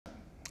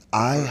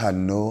I had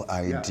no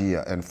Yeah.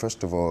 idea. And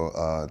first of all,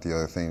 the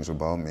other things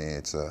about me,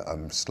 it's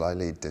I'm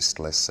slightly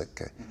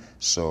dyslexic.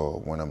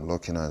 So when I'm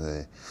looking at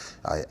it,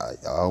 I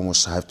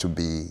almost have to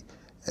be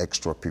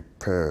extra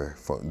prepared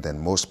than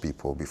most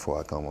people before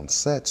I come on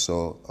set.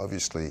 So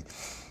obviously,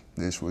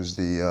 this was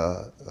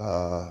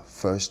the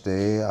first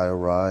day I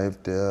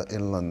arrived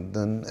in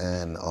London,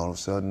 and all of a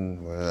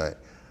sudden we're like,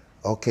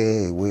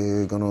 okay,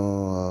 we're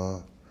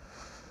gonna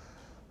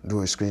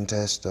do a screen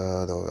test.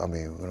 I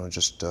mean, we're gonna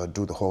just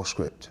do the whole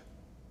script.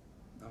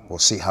 We'll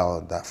see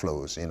how that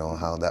flows, you know,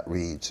 how that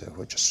reads.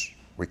 We'll just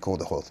record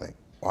the whole thing.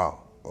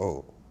 Wow.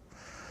 Oh.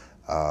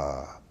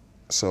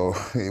 So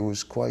it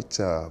was quite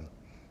a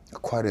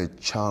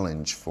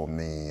challenge for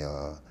me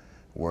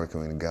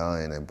working with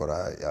Guy in it, but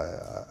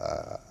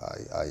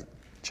I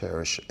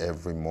cherish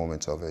every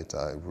moment of it.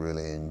 I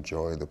really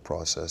enjoy the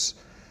process,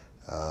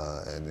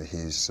 and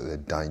he's a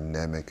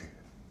dynamic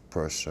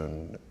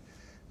person.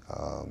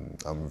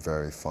 I'm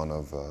very fond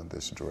of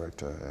this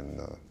director,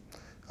 and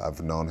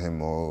I've known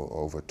him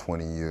over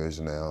 20 years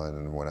now,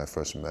 and when I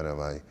first met him,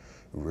 I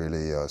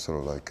really sort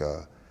of like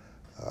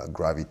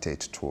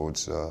gravitate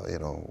towards, you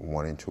know,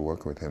 wanting to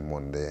work with him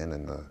one day, and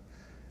then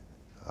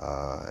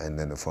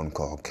the phone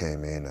call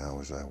came in, and I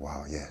was like,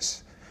 wow,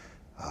 yes,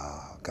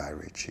 Guy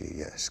Ritchie,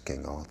 yes,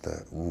 King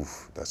Arthur,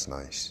 oof, that's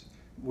nice.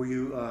 Were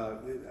you?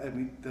 I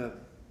mean,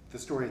 the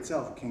story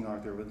itself, King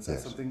Arthur, was that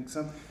Yes. something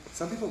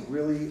some people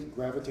really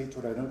gravitate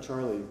toward. I know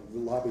Charlie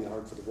lobbied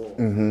hard for the role,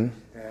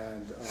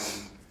 and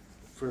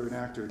for an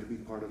actor to be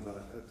part of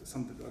a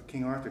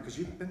King Arthur, because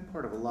you've been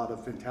part of a lot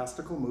of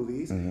fantastical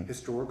movies,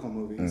 historical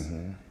movies,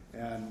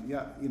 and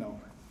yeah, you know,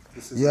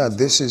 this is Yeah,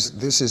 this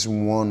is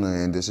one,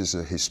 and this is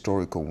a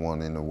historical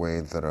one in a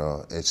way that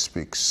it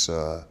speaks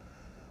to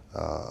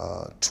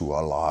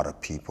a lot of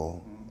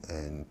people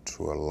and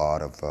to a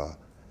lot of.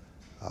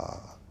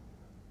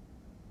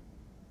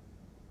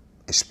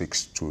 It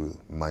speaks to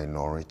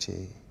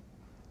minority.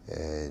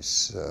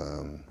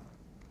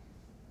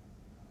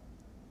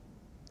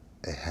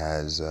 It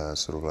has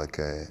sort of like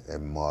a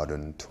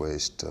modern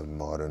twist, a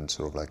modern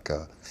sort of like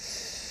a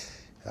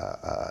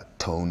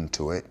tone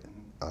to it.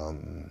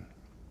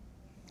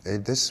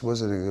 This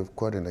was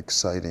quite an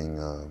exciting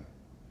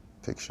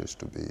pictures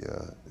to be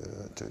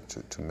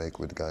to make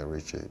with Guy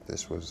Ritchie.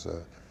 This was,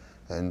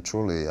 and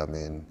truly, I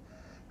mean,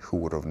 who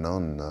would have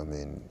known? I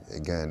mean,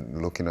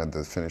 again, looking at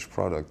the finished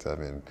product, I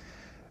mean,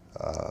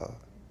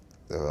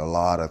 there were a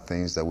lot of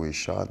things that we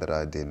shot that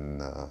I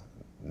didn't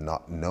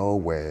not know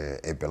where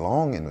it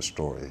belonged in the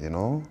story, you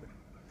know?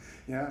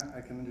 Yeah,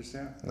 I can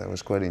understand. That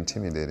was quite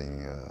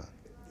intimidating.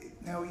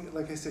 Now,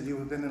 like I said,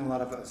 you've been in a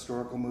lot of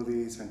historical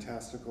movies,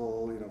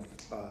 fantastical. You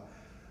know,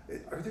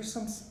 are there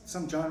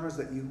some genres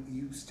that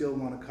you still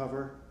want to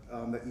cover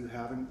that you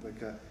haven't?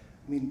 Like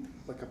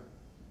like a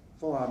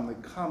full-on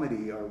like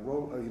comedy or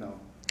you know,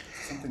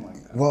 something like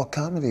that. Well,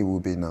 comedy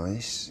would be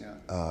nice,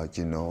 Yeah.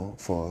 you know,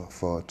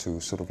 for to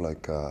sort of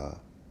like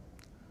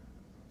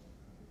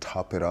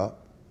top it up.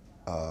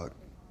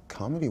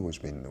 Comedy would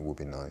be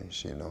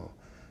nice, you know.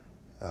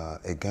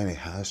 Again, it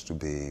has to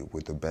be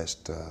with the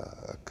best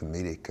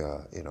comedic,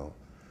 you know.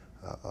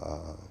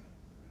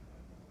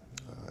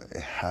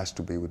 It has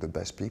to be with the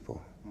best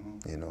people,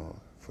 you know,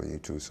 for you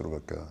to sort of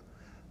like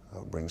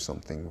bring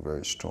something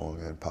very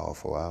strong and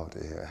powerful out.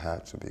 It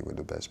had to be with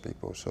the best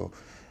people. So,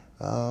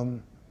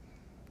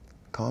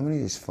 comedy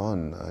is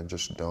fun. I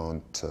just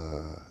don't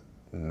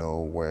know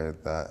where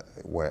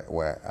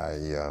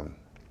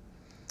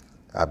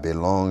I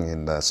belong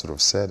in that sort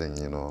of setting.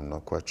 You know, I'm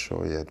not quite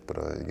sure yet. But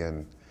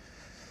again,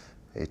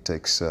 it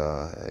takes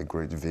a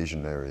great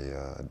visionary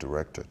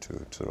director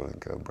to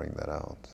like, bring that out.